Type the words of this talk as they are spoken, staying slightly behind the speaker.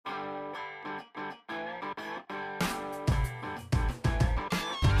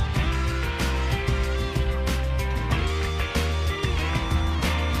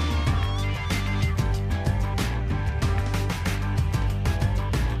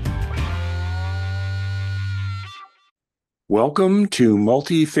Welcome to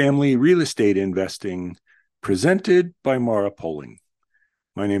Multifamily Real Estate Investing, presented by Mara Poling.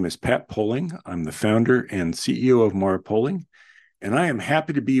 My name is Pat Poling. I'm the founder and CEO of Mara Poling, and I am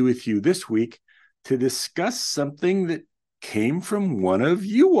happy to be with you this week to discuss something that came from one of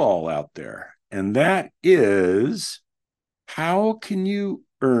you all out there, and that is how can you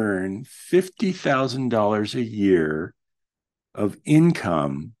earn $50,000 a year of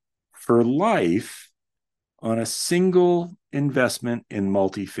income for life on a single investment in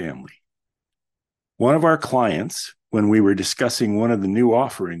multifamily? One of our clients, when we were discussing one of the new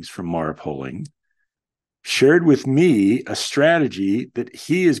offerings from Mara Poling, shared with me a strategy that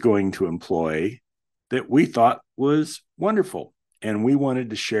he is going to employ that we thought was wonderful. And we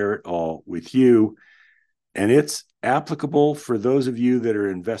wanted to share it all with you. And it's applicable for those of you that are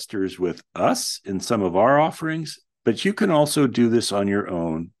investors with us in some of our offerings, but you can also do this on your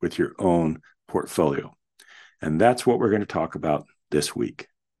own with your own portfolio. And that's what we're going to talk about this week.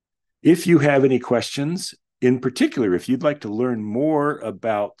 If you have any questions, in particular, if you'd like to learn more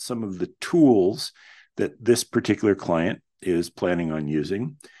about some of the tools that this particular client is planning on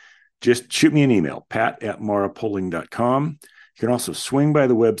using, just shoot me an email, pat@marapoling.com. You can also swing by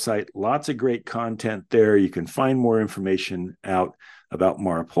the website. Lots of great content there. You can find more information out about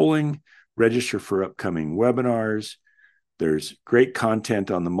Mara Poling, register for upcoming webinars. There's great content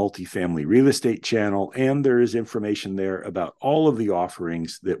on the multifamily real estate channel, and there is information there about all of the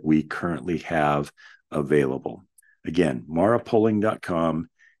offerings that we currently have available. Again, marapoling.com,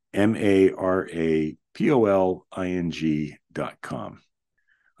 marapoling.com.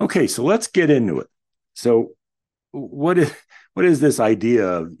 Okay, so let's get into it. So what is this idea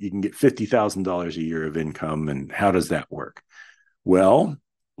of you can get $50,000 a year of income, and how does that work? Well,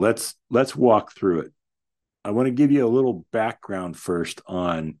 let's walk through it. I want to give you a little background first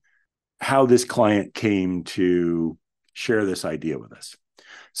on how this client came to share this idea with us.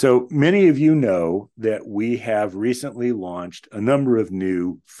 So many of you know that we have recently launched a number of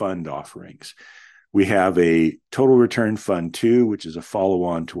new fund offerings. We have a Total Return Fund 2, which is a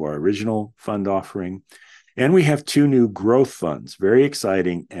follow-on to our original fund offering. And we have two new growth funds, very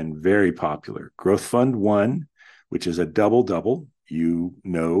exciting and very popular. Growth Fund 1, which is a double-double. You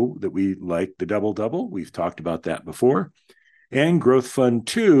know that we like the double-double. We've talked about that before. And Growth Fund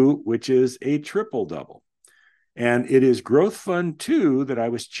 2, which is a triple-double. And it is Growth Fund 2 that I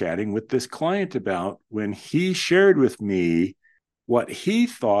was chatting with this client about when he shared with me what he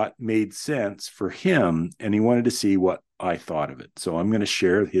thought made sense for him, and he wanted to see what I thought of it. So I'm going to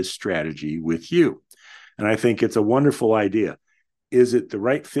share his strategy with you. And I think it's a wonderful idea. Is it the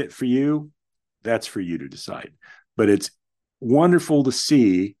right fit for you? That's for you to decide. But it's wonderful to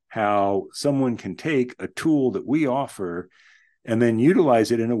see how someone can take a tool that we offer and then utilize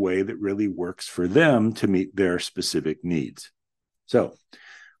it in a way that really works for them to meet their specific needs. So,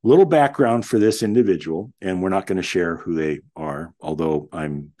 a little background for this individual, and we're not going to share who they are, although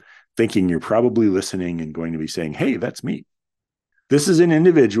I'm thinking you're probably listening and going to be saying, hey, that's me. This is an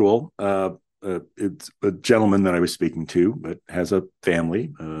individual. It's a gentleman that I was speaking to, but has a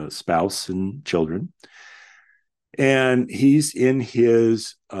family, a spouse, and children. And he's in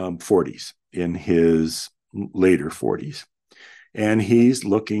his 40s, in his later 40s. And he's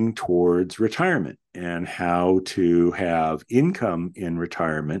looking towards retirement and how to have income in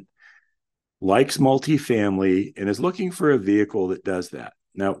retirement, likes multifamily, and is looking for a vehicle that does that.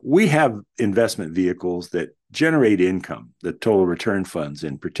 Now, we have investment vehicles that generate income. The total return funds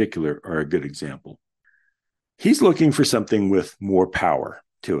in particular are a good example. He's looking for something with more power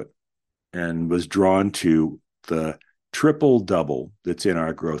to it and was drawn to the triple double that's in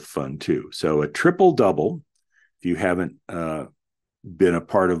our growth fund too. So a triple double, if you haven't been a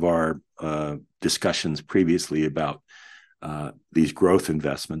part of our discussions previously about these growth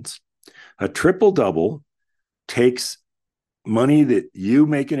investments, a triple double takes money that you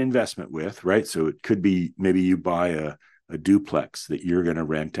make an investment with, right? So it could be maybe you buy a duplex that you're going to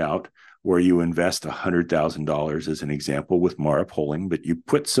rent out, or you invest $100,000 as an example with Mara Poling, but you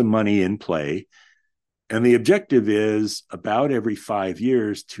put some money in play. And the objective is about every 5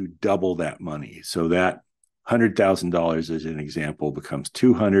 years to double that money. So that $100,000 as an example becomes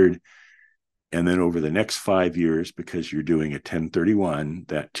 200. And then over the next 5 years, because you're doing a 1031,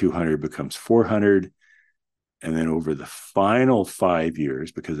 that 200 becomes 400. And then over the final 5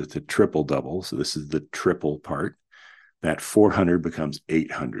 years, because it's a triple double, so this is the triple part, that 400 becomes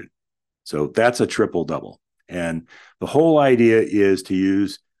 800. So that's a triple double. And the whole idea is to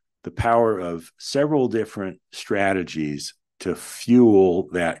use the power of several different strategies to fuel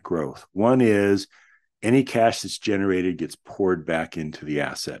that growth. One is any cash that's generated gets poured back into the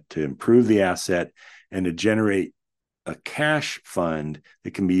asset to improve the asset and to generate a cash fund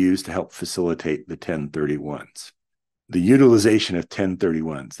that can be used to help facilitate the 1031s. The utilization of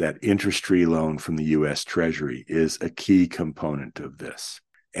 1031s, that interest-free loan from the U.S. Treasury, is a key component of this,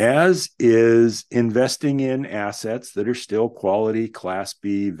 as is investing in assets that are still quality, Class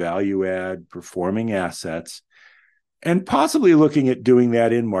B, value-add, performing assets, and possibly looking at doing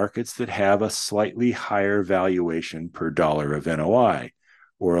that in markets that have a slightly higher valuation per dollar of NOI,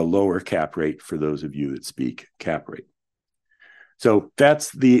 or a lower cap rate for those of you that speak cap rate. So that's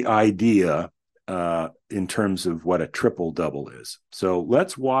the idea in terms of what a triple double is. So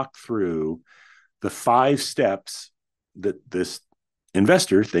let's walk through the 5 steps that this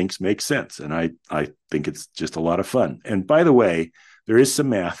investor thinks makes sense. And I think it's just a lot of fun. And by the way, there is some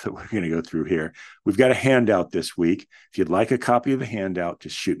math that we're going to go through here. We've got a handout this week. If you'd like a copy of the handout,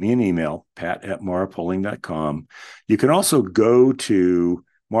 just shoot me an email, pat@marapoling.com. You can also go to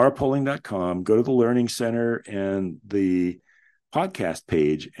marapoling.com, go to the Learning Center and the podcast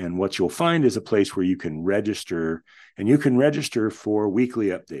page, and what you'll find is a place where you can register, and you can register for weekly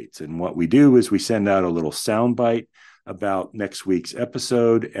updates. And what we do is we send out a little soundbite about next week's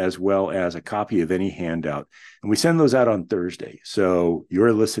episode, as well as a copy of any handout. And we send those out on Thursday. So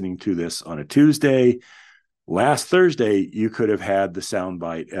you're listening to this on a Tuesday. Last Thursday, you could have had the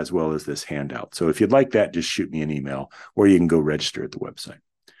soundbite as well as this handout. So if you'd like that, just shoot me an email, or you can go register at the website.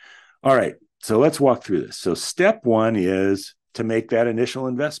 All right, so let's walk through this. So step 1 is to make that initial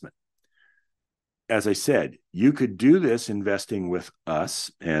investment. As I said, you could do this investing with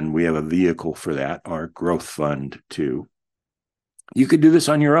us, and we have a vehicle for that, our growth fund too. You could do this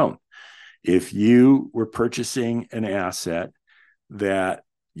on your own. If you were purchasing an asset that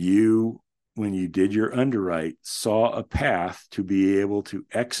you, when you did your underwrite, saw a path to be able to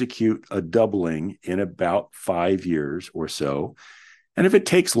execute a doubling in about 5 years or so. And if it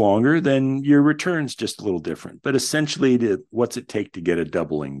takes longer, then your return's just a little different. But essentially, what's it take to get a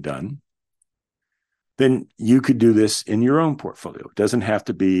doubling done? Then you could do this in your own portfolio. It doesn't have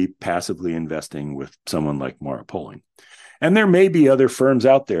to be passively investing with someone like Marapoling. And there may be other firms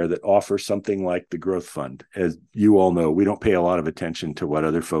out there that offer something like the growth fund. As you all know, we don't pay a lot of attention to what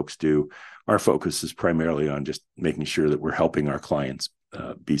other folks do. Our focus is primarily on just making sure that we're helping our clients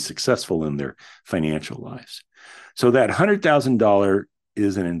be successful in their financial lives. So that $100,000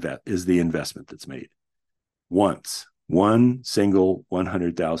 is the investment that's made once, one single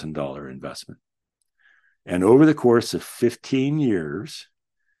 $100,000 investment. And over the course of 15 years,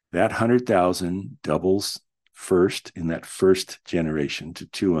 that 100,000 doubles first in that first generation to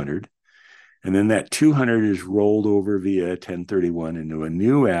 200. And then that 200 is rolled over via 1031 into a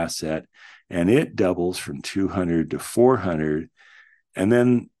new asset, and it doubles from 200 to 400. And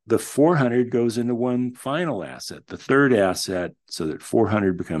then the 400 goes into one final asset, the third asset, so that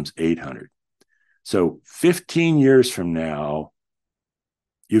 400 becomes 800. So 15 years from now,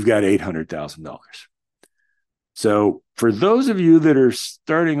 you've got $800,000. So for those of you that are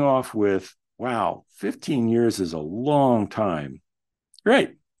starting off with, wow, 15 years is a long time.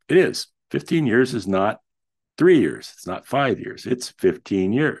 Right, it is. 15 years is not 3 years. It's not 5 years. It's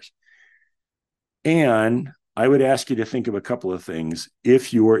 15 years. And I would ask you to think of a couple of things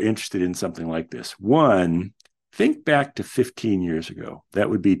if you are interested in something like this. One, think back to 15 years ago. That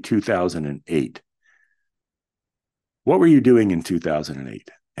would be 2008. What were you doing in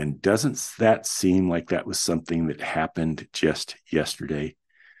 2008? And doesn't that seem like that was something that happened just yesterday?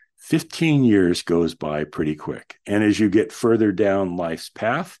 15 years goes by pretty quick. And as you get further down life's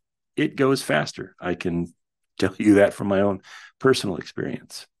path, it goes faster. I can tell you that from my own personal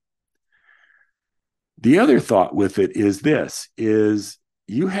experience. The other thought with it is this, is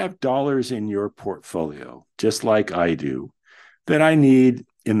you have dollars in your portfolio, just like I do, that I need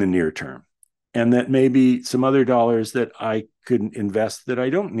in the near term. And that maybe some other dollars that I could invest that I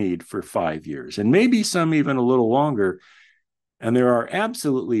don't need for 5 years, and maybe some even a little longer. And there are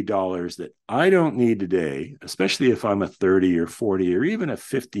absolutely dollars that I don't need today, especially if I'm a 30 or 40 or even a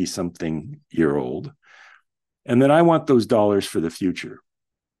 50-something-year-old, and then I want those dollars for the future.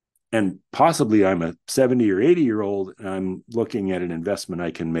 And possibly I'm a 70 or 80-year-old, and I'm looking at an investment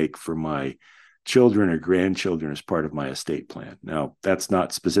I can make for my children or grandchildren as part of my estate plan. Now, that's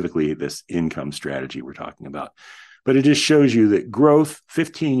not specifically this income strategy we're talking about, but it just shows you that growth,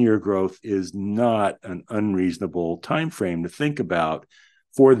 15-year growth, is not an unreasonable time frame to think about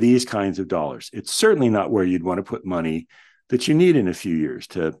for these kinds of dollars. It's certainly not where you'd want to put money that you need in a few years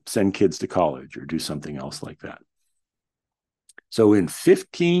to send kids to college or do something else like that. So in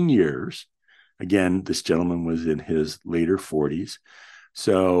 15 years, again, this gentleman was in his later 40s.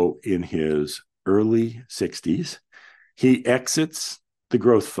 So in his early 60s, he exits the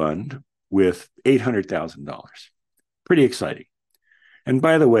growth fund with $800,000. Pretty exciting. And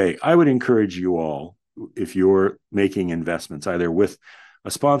by the way, I would encourage you all, if you're making investments, either with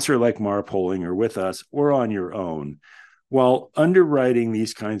a sponsor like Marpoling or with us or on your own, while underwriting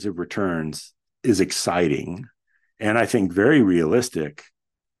these kinds of returns is exciting and I think very realistic,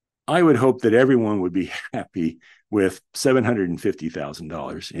 I would hope that everyone would be happy with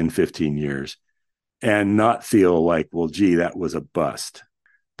 $750,000 in 15 years and not feel like, well, gee, that was a bust.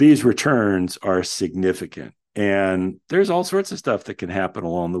 These returns are significant. And there's all sorts of stuff that can happen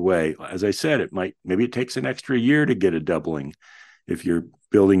along the way. As I said, maybe it takes an extra year to get a doubling. If you're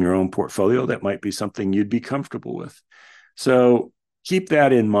building your own portfolio, that might be something you'd be comfortable with. So keep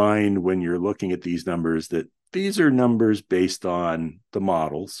that in mind when you're looking at these numbers, that these are numbers based on the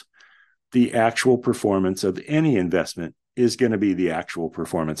models. The actual performance of any investment is going to be the actual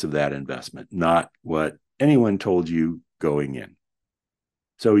performance of that investment, not what anyone told you going in.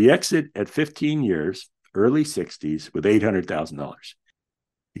 So you exit at 15 years, early 60s, with $800,000.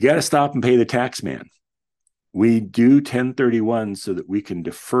 You got to stop and pay the tax man. We do 1031 so that we can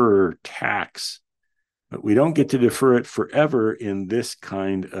defer tax, but we don't get to defer it forever in this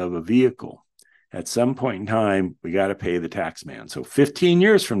kind of a vehicle. At some point in time, we got to pay the tax man. So 15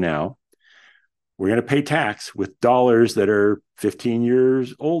 years from now, we're going to pay tax with dollars that are 15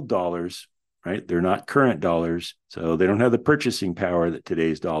 years old dollars, right? They're not current dollars, so they don't have the purchasing power that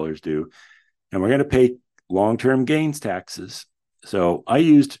today's dollars do. And we're going to pay long-term gains taxes. So I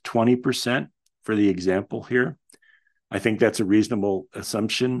used 20% for the example here. I think that's a reasonable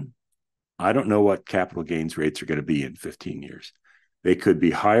assumption. I don't know what capital gains rates are going to be in 15 years. They could be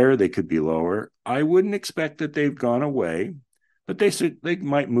higher, they could be lower. I wouldn't expect that they've gone away, but they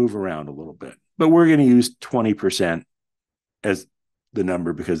might move around a little bit. But we're going to use 20% as the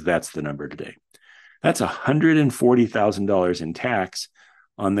number because that's the number today. That's $140,000 in tax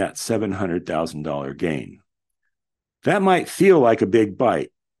on that $700,000 gain. That might feel like a big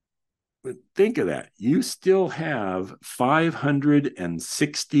bite, but think of that. You still have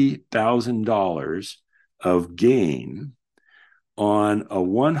 $560,000 of gain on a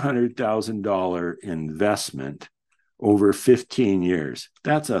 $100,000 investment over 15 years.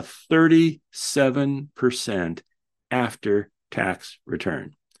 That's a 37% after tax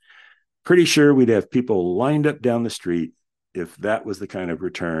return. Pretty sure we'd have people lined up down the street if that was the kind of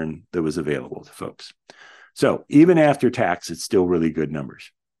return that was available to folks. So even after tax, it's still really good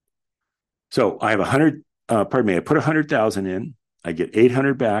numbers. So I have I put 100,000 in, I get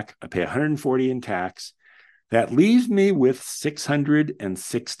 800 back, I pay 140 in tax. That leaves me with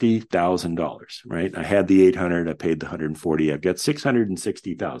 $660,000, right? I had the 800, I paid the 140, I've got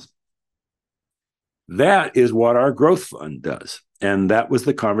 660,000. That is what our growth fund does. And that was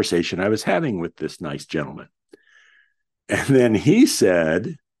the conversation I was having with this nice gentleman. And then he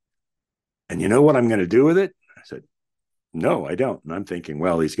said, and you know what I'm going to do with it? I said, no, I don't. And I'm thinking,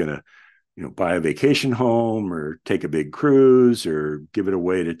 well, he's going to, buy a vacation home or take a big cruise or give it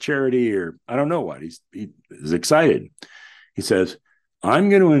away to charity, or I don't know what. He is excited. He says, I'm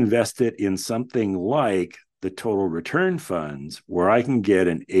going to invest it in something like the total return funds where I can get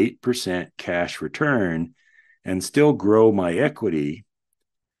an 8% cash return and still grow my equity.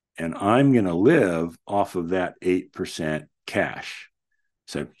 And I'm going to live off of that 8% cash.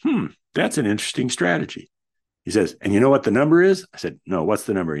 I said, that's an interesting strategy. He says, and you know what the number is? I said, no, what's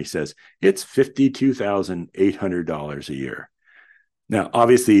the number? He says, it's $52,800 a year. Now,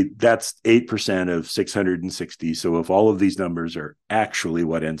 obviously, that's 8% of 660. So if all of these numbers are actually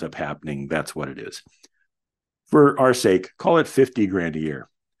what ends up happening, that's what it is. For our sake, call it 50 grand a year.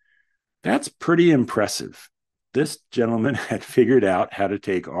 That's pretty impressive. This gentleman had figured out how to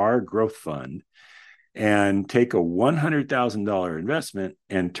take our growth fund and take a $100,000 investment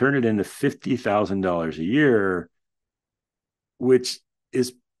and turn it into $50,000 a year, which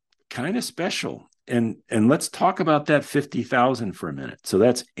is kind of special. And let's talk about that 50,000 for a minute. So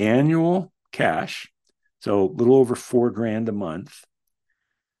that's annual cash. So a little over $4,000 a month.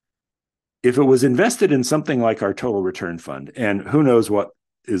 If it was invested in something like our total return fund, and who knows what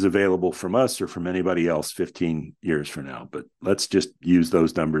is available from us or from anybody else 15 years from now, but let's just use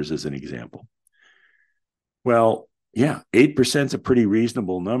those numbers as an example. Well, yeah, 8% is a pretty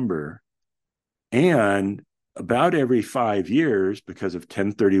reasonable number. And about every 5 years, because of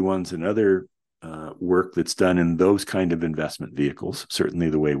 1031s and other work that's done in those kind of investment vehicles, certainly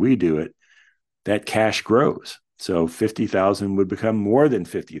the way we do it, that cash grows. So 50,000 would become more than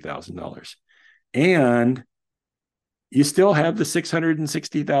 $50,000. And you still have the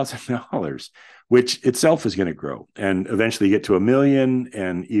 $660,000, which itself is going to grow and eventually get to $1 million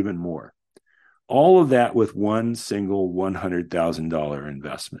and even more. All of that with one single $100,000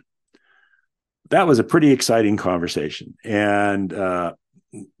 investment. that was a pretty exciting conversation. And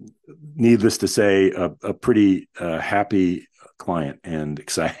needless to say, a pretty happy client and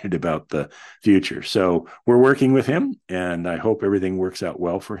excited about the future. So we're working with him, and I hope everything works out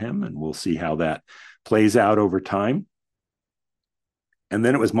well for him. And we'll see how that plays out over time. And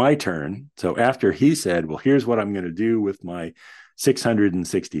then it was my turn. So after he said, well, here's what I'm going to do with my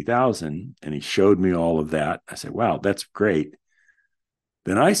 660,000, and he showed me all of that, I said, wow, that's great.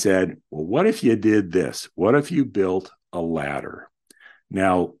 Then I said, well, what if you did this? What if you built a ladder?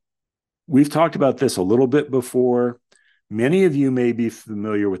 Now, we've talked about this a little bit before. Many of you may be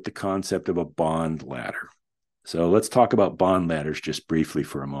familiar with the concept of a bond ladder. So let's talk about bond ladders just briefly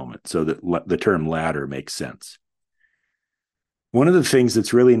for a moment so that the term ladder makes sense. One of the things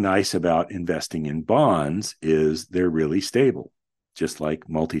that's really nice about investing in bonds is they're really stable, just like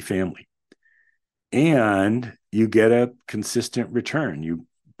multifamily. And you get a consistent return. You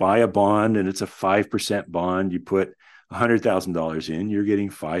buy a bond and it's a 5% bond. You put $100,000 in, you're getting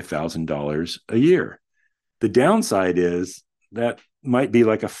 $5,000 a year. The downside is that might be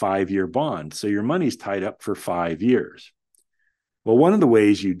like a 5-year bond. So your money's tied up for 5 years. Well, one of the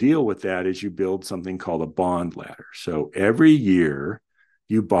ways you deal with that is you build something called a bond ladder. So every year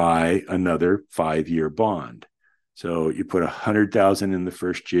you buy another 5-year bond. So you put $100,000 in the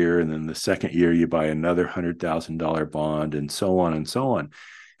first year, and then the second year you buy another $100,000 bond, and so on and so on.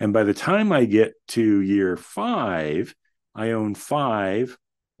 And by the time I get to year 5, I own 5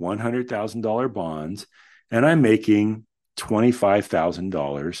 $100,000 bonds, and I'm making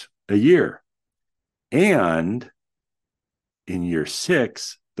 $25,000 a year. And in year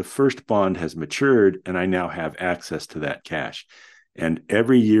 6, the first bond has matured, and I now have access to that cash. And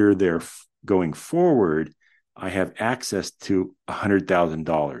every year there going forward, I have access to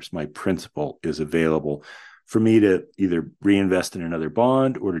 $100,000. My principal is available for me to either reinvest in another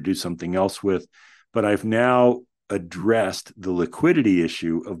bond or to do something else with. But I've now addressed the liquidity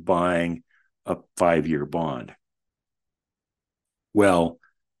issue of buying a 5-year bond. Well,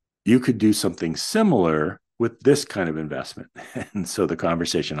 you could do something similar with this kind of investment. And so the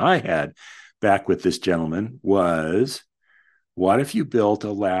conversation I had back with this gentleman was, what if you built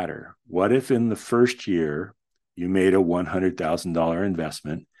a ladder? What if in the first year you made a $100,000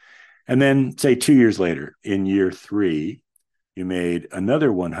 investment, and then say 2 years later, in year 3, you made another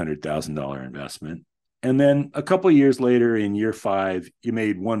 $100,000 investment, and then a couple of years later, in year 5, you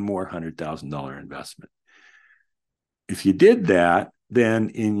made one more $100,000 investment. If you did that, then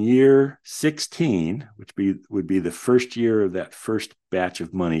in year 16, which would be the first year of that first batch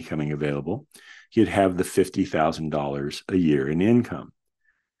of money coming available, you'd have the $50,000 a year in income.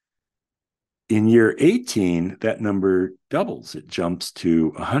 In year 18, that number doubles. It jumps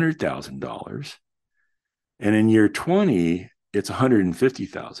to $100,000. And in year 20, it's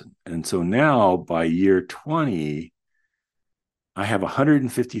 $150,000. And so now by year 20, I have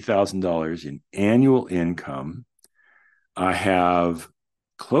 $150,000 in annual income. I have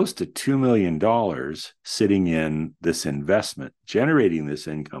close to $2 million sitting in this investment, generating this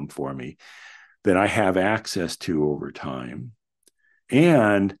income for me that I have access to over time.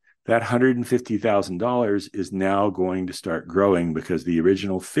 And that $150,000 is now going to start growing because the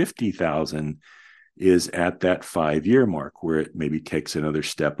original $50,000 is at that 5-year mark, where it maybe takes another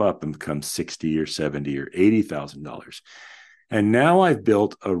step up and becomes $60,000 or $70,000 or $80,000. And now I've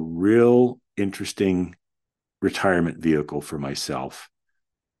built a real interesting retirement vehicle for myself,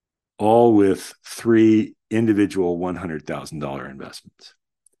 all with 3 individual $100,000 investments.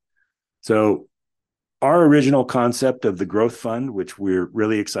 So our original concept of the growth fund, which we're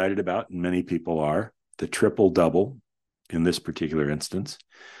really excited about, and many people are, the triple double in this particular instance,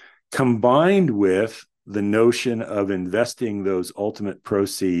 combined with the notion of investing those ultimate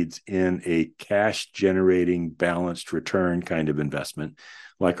proceeds in a cash generating balanced return kind of investment,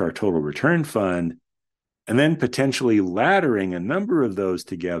 like our total return fund, and then potentially laddering a number of those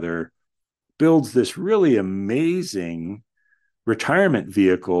together, builds this really amazing retirement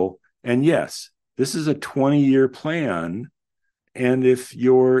vehicle. And yes, this is a 20-year plan. And if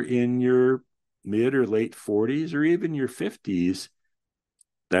you're in your mid or late 40s or even your 50s,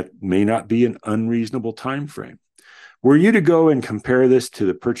 that may not be an unreasonable time frame. Were you to go and compare this to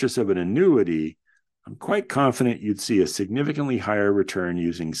the purchase of an annuity, I'm quite confident you'd see a significantly higher return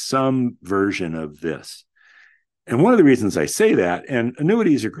using some version of this. And one of the reasons I say that, and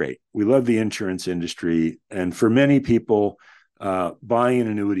annuities are great. We love the insurance industry. And for many people, buying an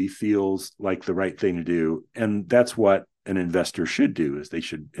annuity feels like the right thing to do. And that's what an investor should do, is they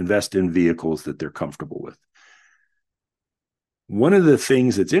should invest in vehicles that they're comfortable with. One of the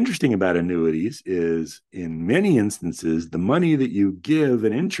things that's interesting about annuities is, in many instances, the money that you give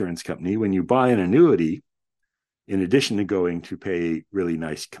an insurance company when you buy an annuity, in addition to going to pay really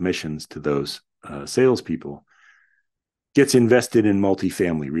nice commissions to those salespeople, gets invested in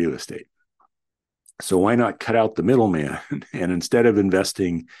multifamily real estate. So why not cut out the middleman and, instead of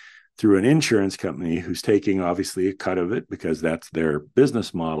investing through an insurance company who's taking obviously a cut of it because that's their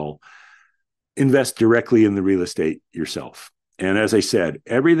business model, invest directly in the real estate yourself. And as I said,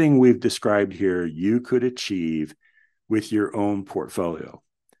 everything we've described here, you could achieve with your own portfolio.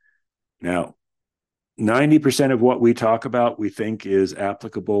 Now, 90% of what we talk about, we think is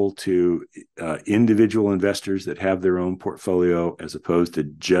applicable to individual investors that have their own portfolio, as opposed to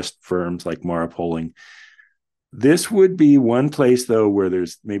just firms like Mara Poling. This would be one place, though, where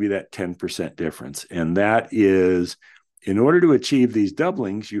there's maybe that 10% difference. And that is, in order to achieve these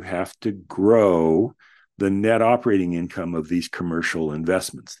doublings, you have to grow the net operating income of these commercial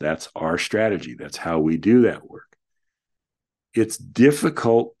investments. That's our strategy. That's how we do that work. It's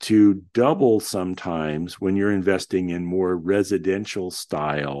difficult to double sometimes when you're investing in more residential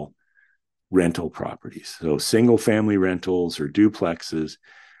style rental properties. So single family rentals or duplexes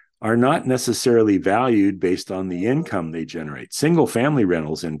are not necessarily valued based on the income they generate. Single family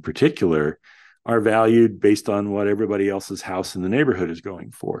rentals in particular are valued based on what everybody else's house in the neighborhood is going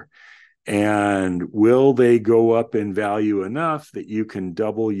for. And will they go up in value enough that you can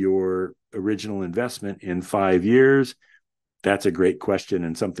double your original investment in 5 years? That's a great question,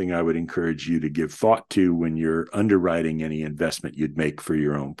 and something I would encourage you to give thought to when you're underwriting any investment you'd make for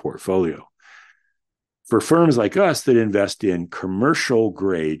your own portfolio. For firms like us that invest in commercial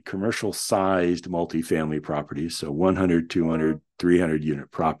grade, commercial sized multifamily properties, so 100, 200, 300 unit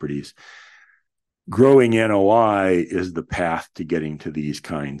properties, growing NOI is the path to getting to these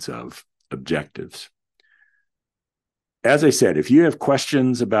kinds of objectives. As I said, if you have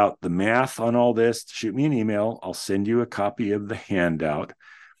questions about the math on all this, shoot me an email. I'll send you a copy of the handout.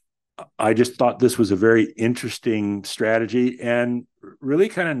 I just thought this was a very interesting strategy and really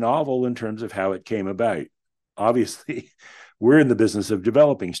kind of novel in terms of how it came about. Obviously, we're in the business of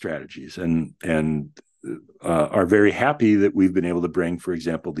developing strategies and are very happy that we've been able to bring, for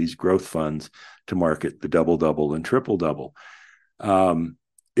example, these growth funds to market, the double and triple.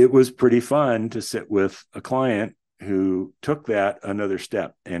 It was pretty fun to sit with a client who took that another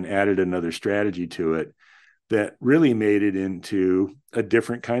step and added another strategy to it that really made it into a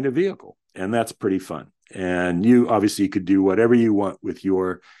different kind of vehicle. And that's pretty fun. And you obviously could do whatever you want with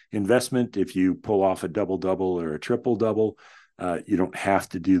your investment. If you pull off a double or a triple, you don't have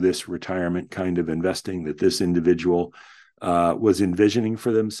to do this retirement kind of investing that this individual was envisioning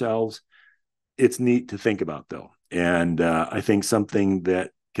for themselves. It's neat to think about, though. And I think something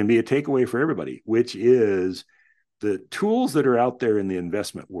that can be a takeaway for everybody, which is the tools that are out there in the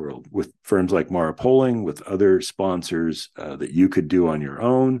investment world with firms like Mara Poling, with other sponsors that you could do on your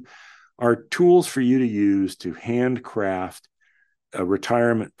own, are tools for you to use to handcraft a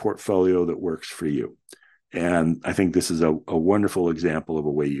retirement portfolio that works for you. And I think this is a wonderful example of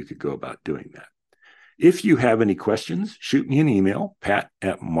a way you could go about doing that. If you have any questions, shoot me an email,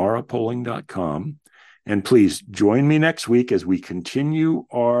 pat@marapoling.com. And please join me next week as we continue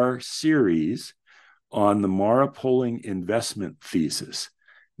our series on the Mara Poling investment thesis.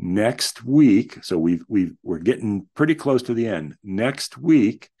 Next week, so we're getting pretty close to the end. Next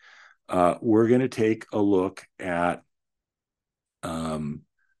week, we're going to take a look at, we're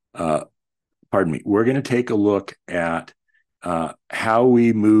going to take a look at how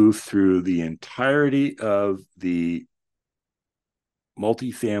we move through the entirety of the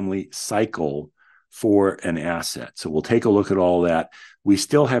multifamily cycle for an asset. So we'll take a look at all that. We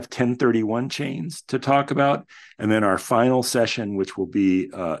still have 1031 chains to talk about. And then our final session, which will be,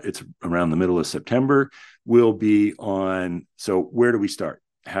 it's around the middle of September, will be on, so where do we start?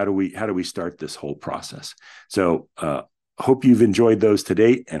 How do we start this whole process? So hope you've enjoyed those to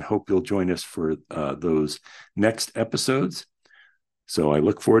date and hope you'll join us for those next episodes. So I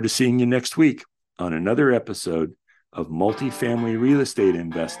look forward to seeing you next week on another episode of Multifamily Real Estate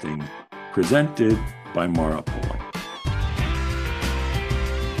Investing, presented by Mara Poling.